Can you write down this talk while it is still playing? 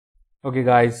Okay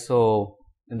guys, so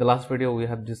in the last video we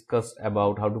have discussed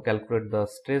about how to calculate the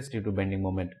stress due to bending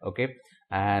moment. Okay,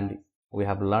 and we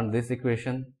have learned this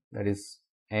equation, that is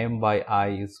m by I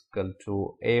is equal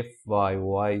to F by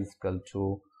Y is equal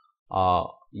to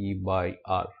E by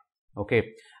R.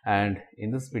 Okay, and in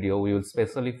this video we will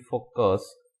specially focus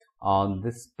on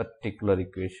this particular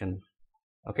equation.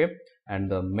 Okay, and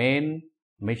the main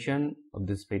mission of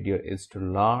this video is to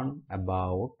learn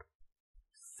about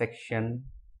section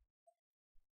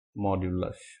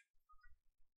modulus.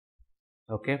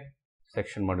 Okay,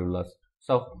 section modulus.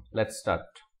 So let's start.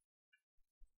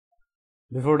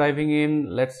 Before diving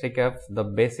in, let's recap the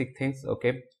basic things.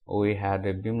 Okay, we had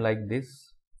a beam like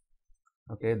this.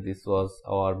 Okay, this was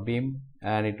our beam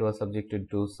and it was subjected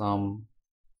to some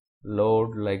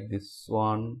load like this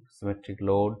one, symmetric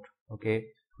load. Okay,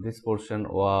 this portion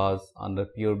was under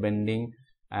pure bending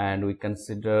and we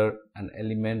consider an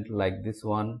element like this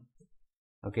one.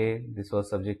 Okay, this was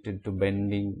subjected to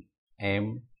bending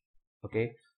M.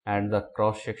 Okay, and the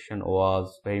cross section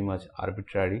was very much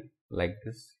arbitrary like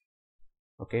this.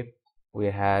 Okay, we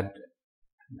had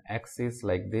an axis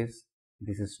like this.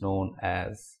 This is known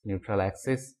as neutral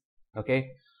axis.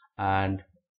 Okay, and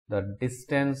the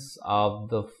distance of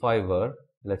the fiber,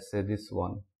 let's say this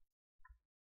one,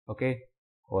 okay,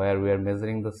 where we are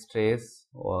measuring the stress,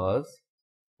 was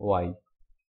Y.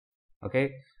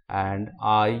 Okay, and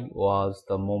I was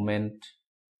the moment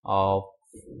of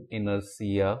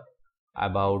inertia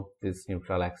about this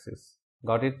neutral axis.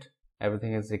 Got it?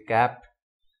 Everything is recapped.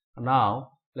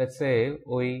 Now let's say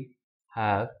we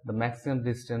have the maximum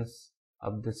distance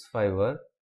of this fiber.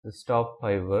 The top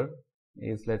fiber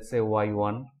is, let's say,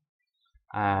 Y1,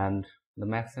 and the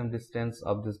maximum distance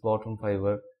of this bottom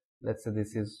fiber, let's say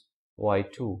this is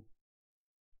Y2.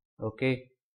 Okay,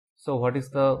 so what is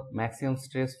the maximum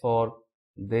stress for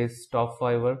this top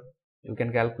fiber? You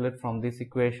can calculate from this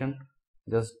equation.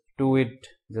 Just do it.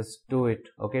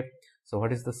 Okay, so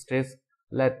what is the stress?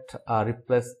 Let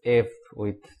replace F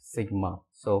with sigma.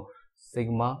 So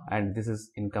sigma, and this is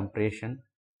in compression.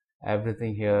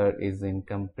 Everything here is in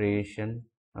compression.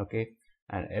 Okay,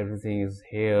 and everything is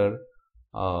here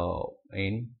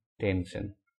in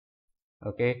tension.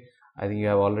 Okay, I think you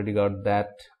have already got that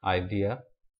idea.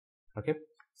 Okay,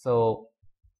 so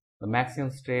the maximum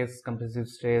stress, compressive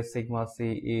stress, sigma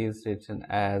C, is written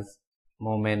as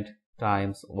moment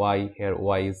times Y. Here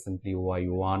Y is simply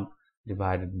Y1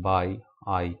 divided by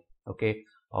I. Okay,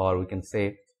 or we can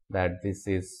say that this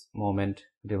is moment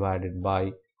divided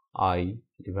by I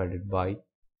divided by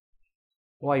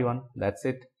Y1. That's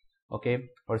it. Okay,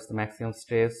 what's the maximum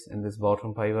stress in this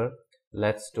bottom fiber?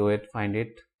 Let's do it, find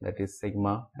it. That is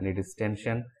sigma, and it is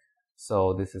tension.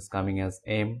 So this is coming as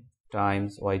M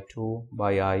times Y2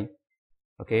 by I.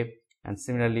 Okay, and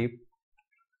similarly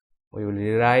we will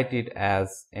rewrite it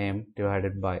as M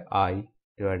divided by I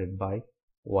divided by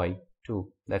Y2.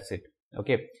 That's it.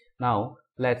 Okay, now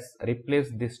let's replace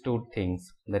these two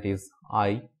things, that is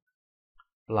I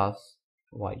plus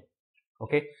Y.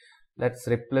 Okay, let's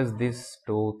replace these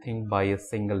two things by a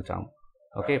single term.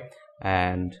 Okay,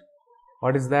 and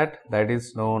what is that? That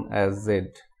is known as Z,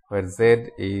 where Z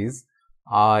is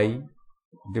I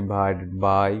divided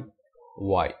by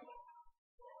Y.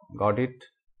 Got it?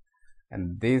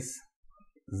 And this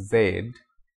Z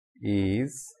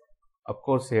is, of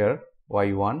course, here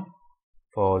Y1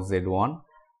 for Z1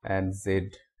 and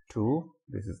Z2.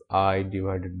 This is I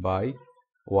divided by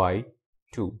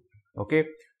Y2. Okay,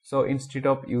 so instead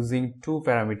of using two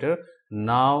parameter,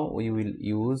 now we will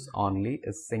use only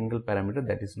a single parameter,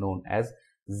 that is known as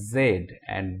Z,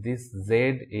 and this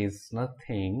Z is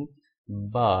nothing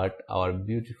but our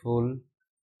beautiful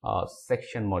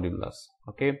section modulus.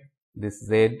 Okay, this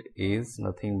Z is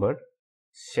nothing but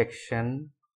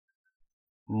section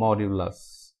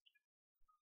modulus.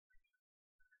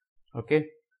 Okay,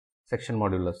 section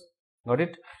modulus. Got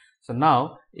it? So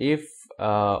now if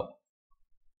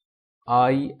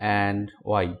I and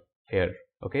Y here,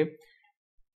 okay,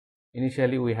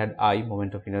 initially we had I,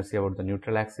 moment of inertia about the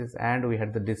neutral axis, and we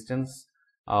had the distance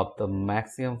of the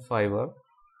maximum fiber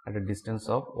at a distance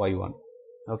of Y1.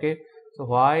 Okay, so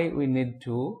why we need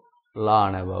to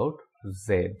learn about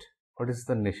Z? What is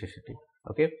the necessity?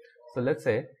 Okay, so let's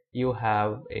say you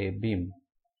have a beam.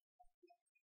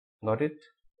 Got it?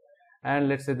 And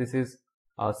let's say this is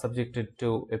subjected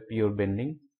to a pure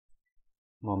bending,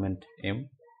 moment M.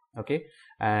 Okay,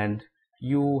 and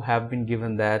you have been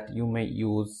given that you may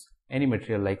use any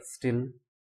material like steel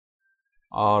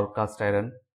or cast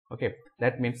iron. Okay,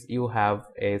 that means you have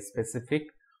a specific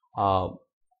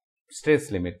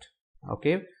stress limit.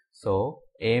 Okay, so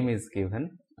M is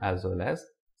given as well as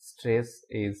stress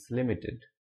is limited.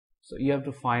 So you have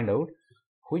to find out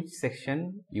which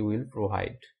section you will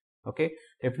provide. Okay,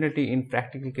 definitely in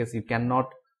practical case you cannot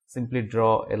simply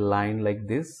draw a line like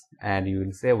this and you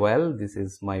will say, well, this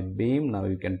is my beam, now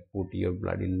you can put your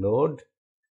bloody load.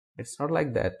 It's not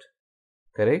like that,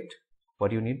 correct?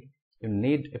 What you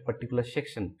need a particular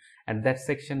section, and that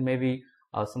section may be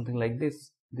something like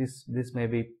this. This may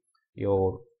be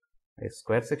your a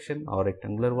square section or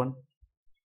rectangular one,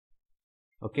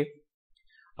 okay,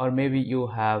 or maybe you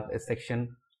have a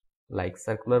section like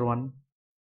circular one.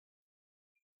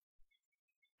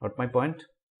 Got my point?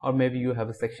 Or maybe you have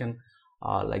a section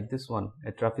like this one,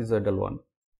 a trapezoidal one,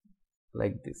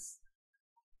 like this.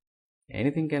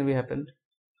 Anything can be happened.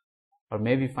 Or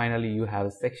maybe finally you have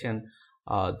a section,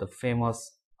 the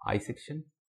famous I section.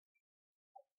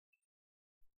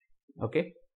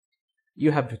 Okay,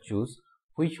 you have to choose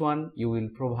which one you will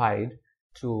provide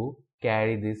to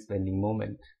carry this bending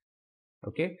moment.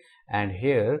 Okay, and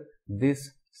here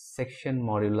this section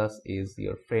modulus is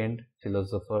your friend,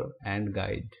 philosopher and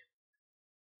guide.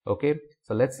 Okay,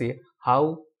 so let's see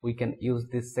how we can use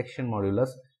this section modulus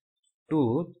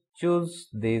to choose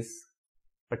this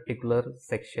particular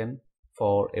section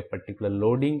for a particular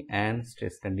loading and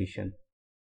stress condition.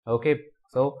 Okay,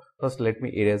 so first let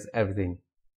me erase everything.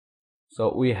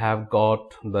 So we have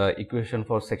got the equation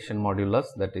for section modulus,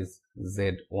 that is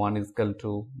Z1 is equal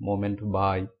to moment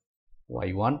by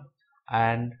Y1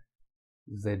 and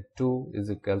Z2 is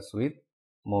equals with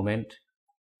moment,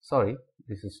 sorry,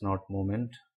 this is not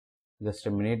moment, just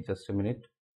a minute,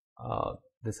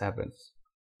 this happens,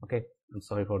 okay, I'm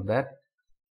sorry for that,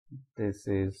 this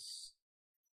is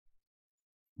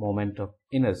moment of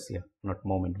inertia, not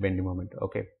moment, bending moment.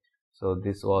 Okay, so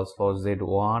this was for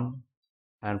Z1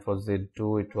 and for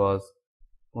Z2 it was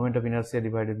moment of inertia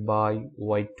divided by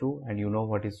Y2, and you know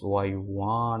what is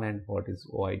Y1 and what is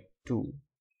Y2.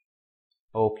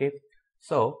 Okay,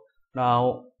 so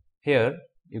now here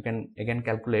you can again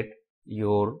calculate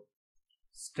your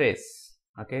stress.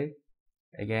 Okay,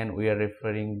 again we are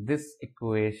referring this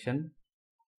equation.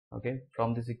 Okay,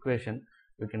 from this equation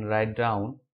you can write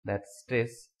down that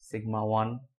stress sigma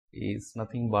 1 is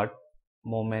nothing but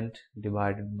moment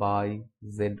divided by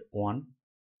Z1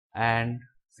 and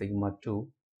sigma 2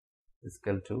 is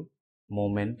equal to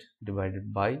moment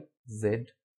divided by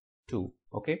Z2.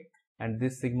 Okay, and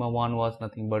this sigma 1 was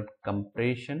nothing but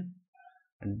compression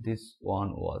and this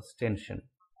one was tension.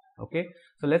 Okay,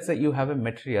 so let's say you have a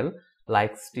material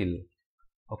like steel.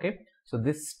 Okay, so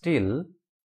this steel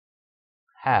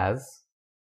has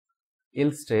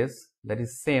yield stress that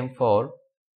is same for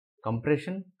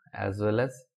compression as well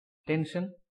as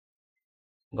tension.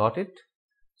 Got it?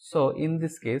 So in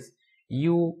this case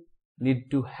you need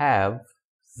to have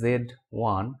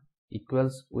Z1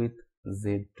 equals with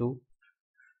Z2.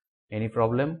 Any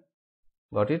problem?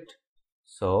 Got it?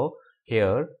 So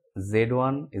here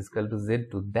Z1 is equal to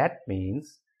Z2, that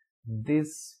means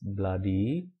this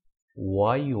bloody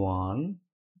Y1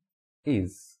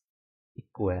 is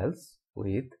equals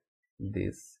with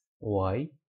this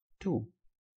Y2,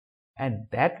 and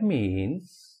that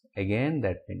means, again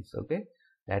that means, okay,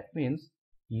 that means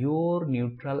your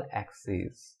neutral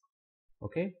axis,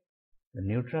 okay, the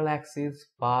neutral axis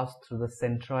pass through the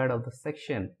centroid of the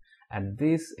section, and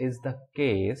this is the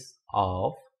case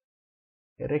of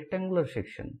a rectangular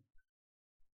section,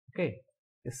 okay,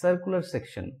 a circular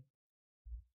section.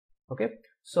 Okay,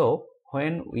 so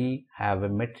when we have a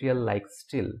material like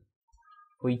steel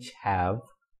which have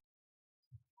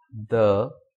the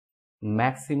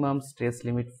maximum stress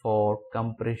limit for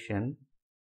compression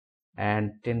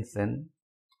and tension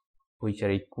which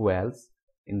are equals,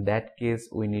 in that case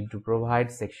we need to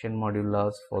provide section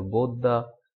modulus for both the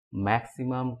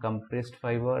maximum compressed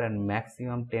fiber and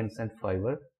maximum tension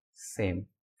fiber same.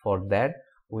 For that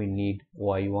we need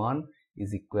Y1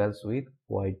 is equals with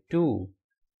Y2,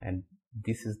 and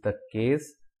this is the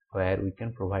case where we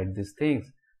can provide these things.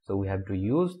 So we have to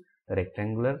use the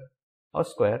rectangular or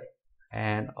square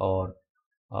and or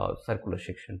circular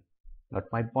section. Got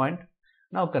my point?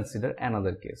 Now consider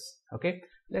another case. Okay,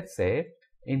 let's say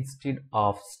instead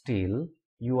of steel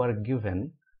you are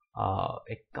given a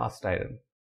cast iron.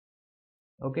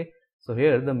 Okay, so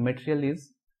here the material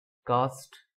is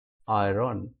cast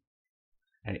iron,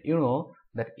 and you know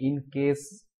that in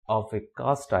case of a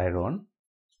cast iron,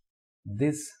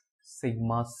 this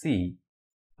sigma c,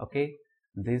 okay,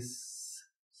 this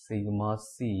sigma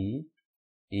c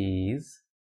is,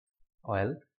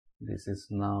 well, this is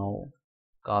now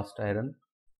cast iron.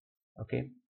 Okay,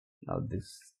 now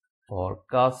this for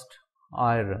cast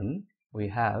iron we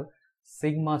have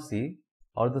sigma c,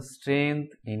 or the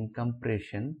strength in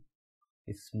compression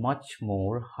is much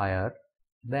more higher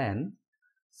than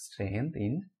strength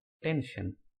in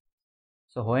tension.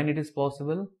 So when it is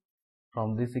possible,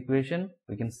 from this equation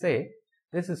we can say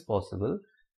this is possible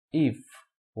if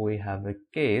we have a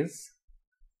case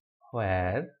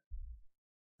where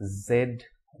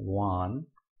Z1,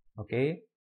 okay,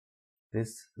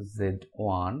 this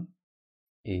Z1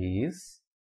 is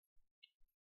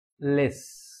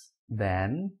less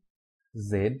than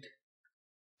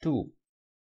Z2.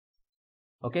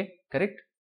 Okay, correct?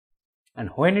 And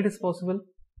when it is possible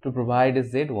to provide a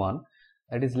Z1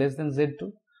 that is less than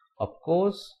Z2, of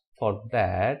course, for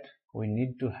that we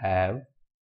need to have,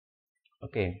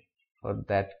 okay, for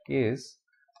that case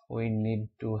we need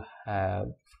to have,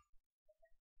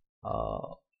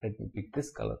 let me pick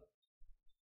this color,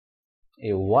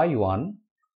 a Y1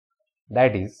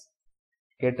 that is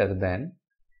greater than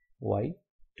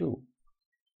Y2,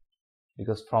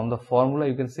 because from the formula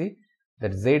you can see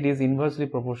that Z is inversely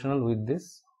proportional with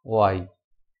this Y.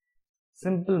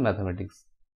 Simple mathematics.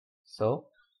 So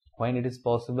when it is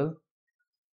possible,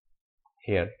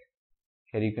 here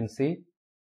you can see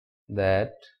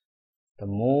that the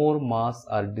more mass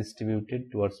are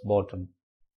distributed towards bottom.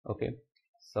 Okay,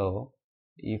 so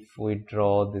if we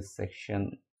draw this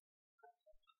section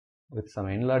with some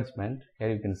enlargement,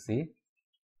 here you can see,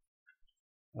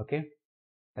 okay,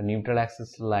 the neutral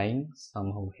axis lying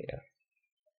somehow here.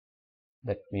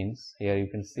 That means here you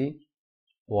can see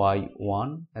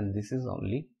Y1 and this is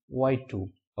only Y2.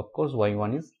 Of course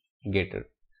Y1 is greater.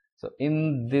 So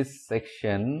in this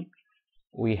section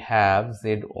we have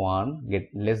Z1 get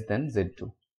less than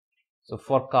Z2. So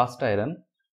for cast iron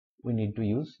we need to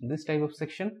use this type of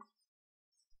section.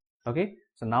 Okay,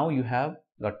 so now you have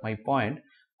got my point.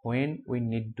 When we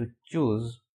need to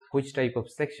choose which type of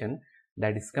section,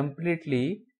 that is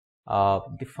completely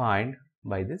defined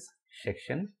by this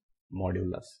section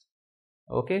modulus.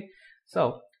 Okay,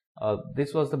 so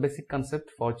this was the basic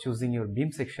concept for choosing your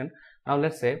beam section. Now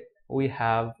let's say we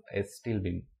have a steel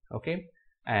beam, okay,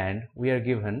 and we are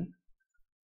given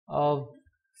a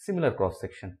similar cross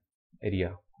section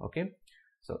area. Okay,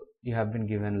 so you have been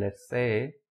given, let's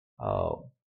say, cross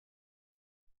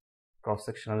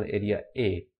sectional area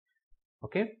A,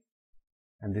 okay,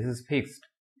 and this is fixed,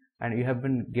 and you have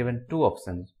been given two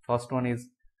options. First one is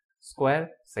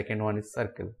square, second one is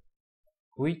circle.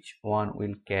 Which one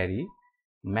will carry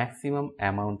maximum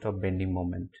amount of bending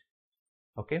moment?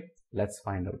 Okay, let's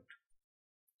find out.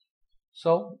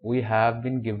 So we have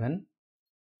been given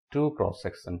two cross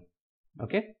section.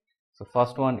 Okay, so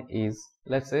first one is,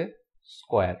 let's say,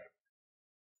 square,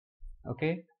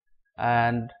 okay,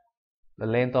 and the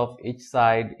length of each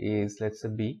side is, let's say,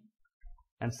 B,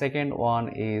 and second one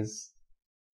is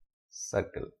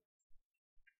circle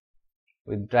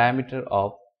with diameter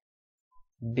of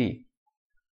D.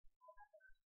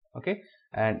 Okay,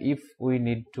 and if we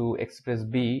need to express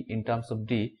B in terms of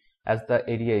D, as the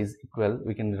area is equal,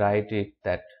 we can write it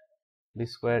that D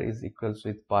square is equals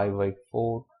with pi by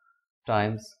 4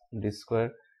 times D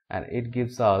square, and it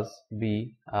gives us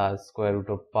B as square root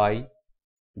of pi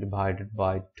divided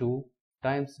by 2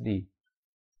 times D.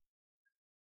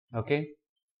 Okay,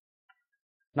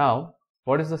 now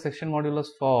what is the section modulus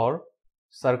for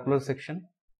circular section?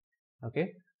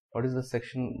 Okay, what is the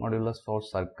section modulus for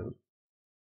circle?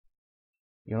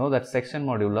 You know that section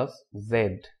modulus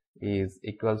Z is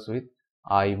equals with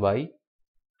I by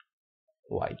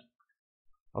Y.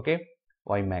 Okay,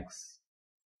 Y max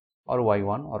or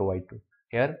Y1 or Y2.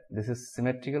 Here this is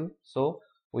symmetrical, so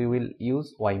we will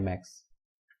use Y max.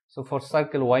 So for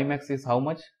circle, Y max is how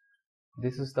much?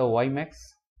 This is the Y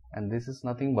max, and this is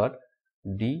nothing but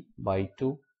D by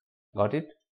 2. Got it?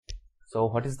 So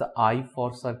what is the I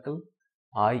for circle?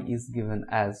 I is given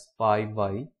as pi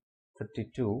by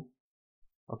 32.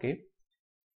 Okay,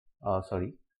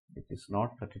 sorry, it is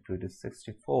not 32, it is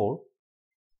 64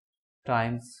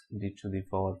 times D to the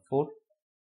power 4,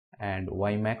 and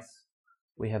Y max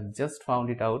we have just found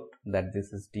it out that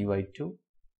this is D by 2.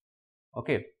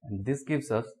 Okay, and this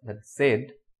gives us that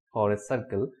Z for a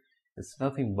circle is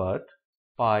nothing but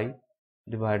pi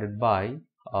divided by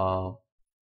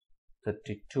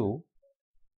 32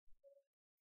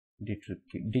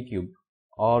 d cube,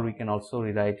 or we can also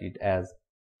rewrite it as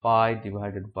pi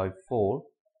divided by 4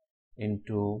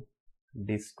 into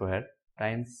d square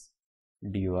times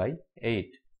dy 8.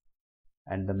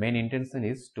 And the main intention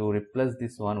is to replace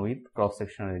this one with cross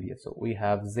sectional area. So we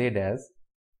have Z as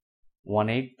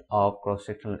 1/8 of cross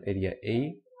sectional area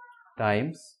A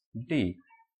times D.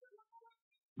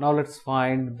 Now let's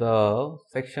find the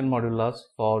section modulus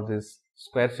for this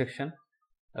square section.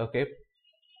 Okay,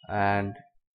 and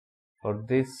for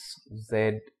this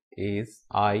Z is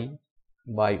I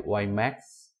by Y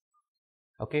max.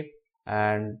 okay,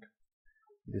 and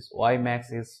this y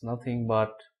max is nothing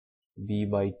but b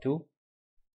by 2,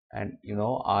 and you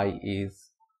know I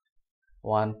is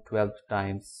 1/12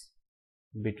 times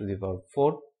b to the power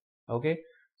 4. Okay,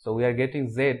 so we are getting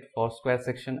z for square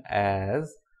section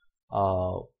as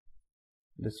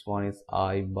this one is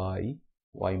I by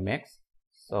y max,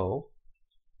 so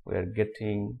we are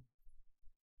getting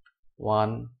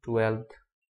 1/12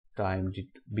 times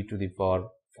b to the power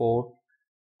 4.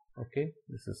 Okay,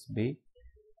 this is b,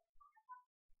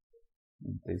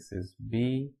 this is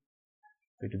b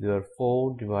to the power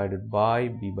 4 divided by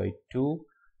b by 2,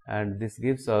 and this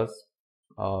gives us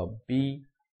b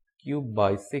cube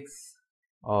by 6,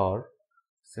 or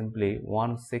simply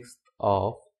 1/6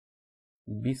 of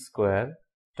b square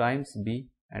times b,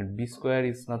 and b square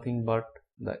is nothing but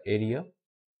the area.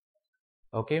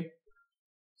 Okay,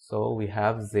 so we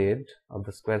have z of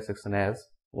the square section as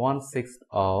 1/6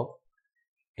 of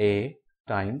a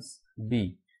times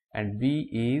b, and b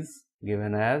is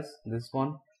given as this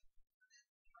one.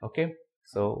 Okay,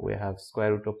 so we have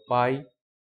square root of pi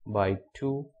by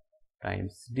 2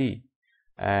 times d,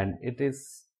 and it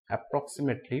is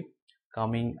approximately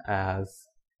coming as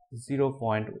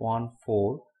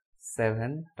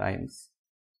 0.147 times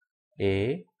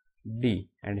a d,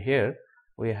 and here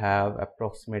we have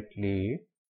approximately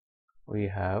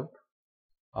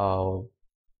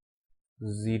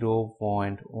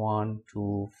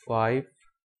 0.125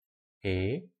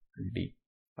 a d.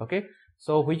 Okay,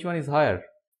 so which one is higher,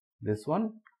 this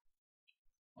one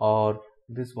or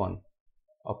this one?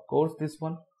 Of course this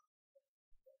one.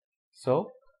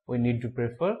 So we need to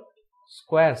prefer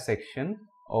square section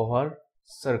over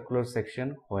circular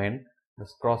section when the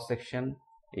cross section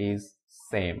is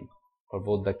same for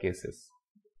both the cases.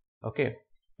 Okay,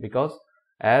 because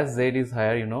as z is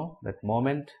higher, you know that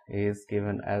moment is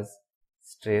given as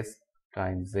stress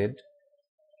times z.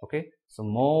 Okay, so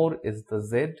more is the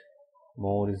z,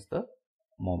 more is the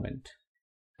moment,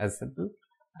 as simple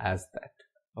as that.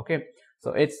 Okay,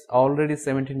 so it's already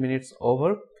 17 minutes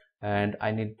over, and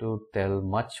I need to tell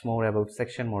much more about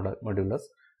section modulus.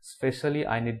 Especially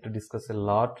I need to discuss a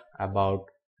lot about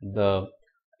the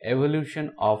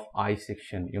evolution of I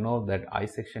section. You know that I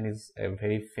section is a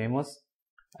very famous,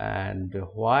 and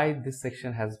why this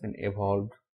section has been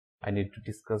evolved, I need to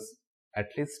discuss at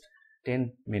least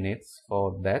 10 minutes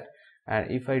for that,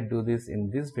 and if I do this in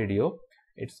this video,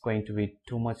 it's going to be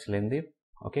too much lengthy.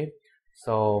 Okay,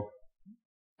 so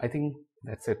I think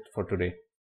that's it for today.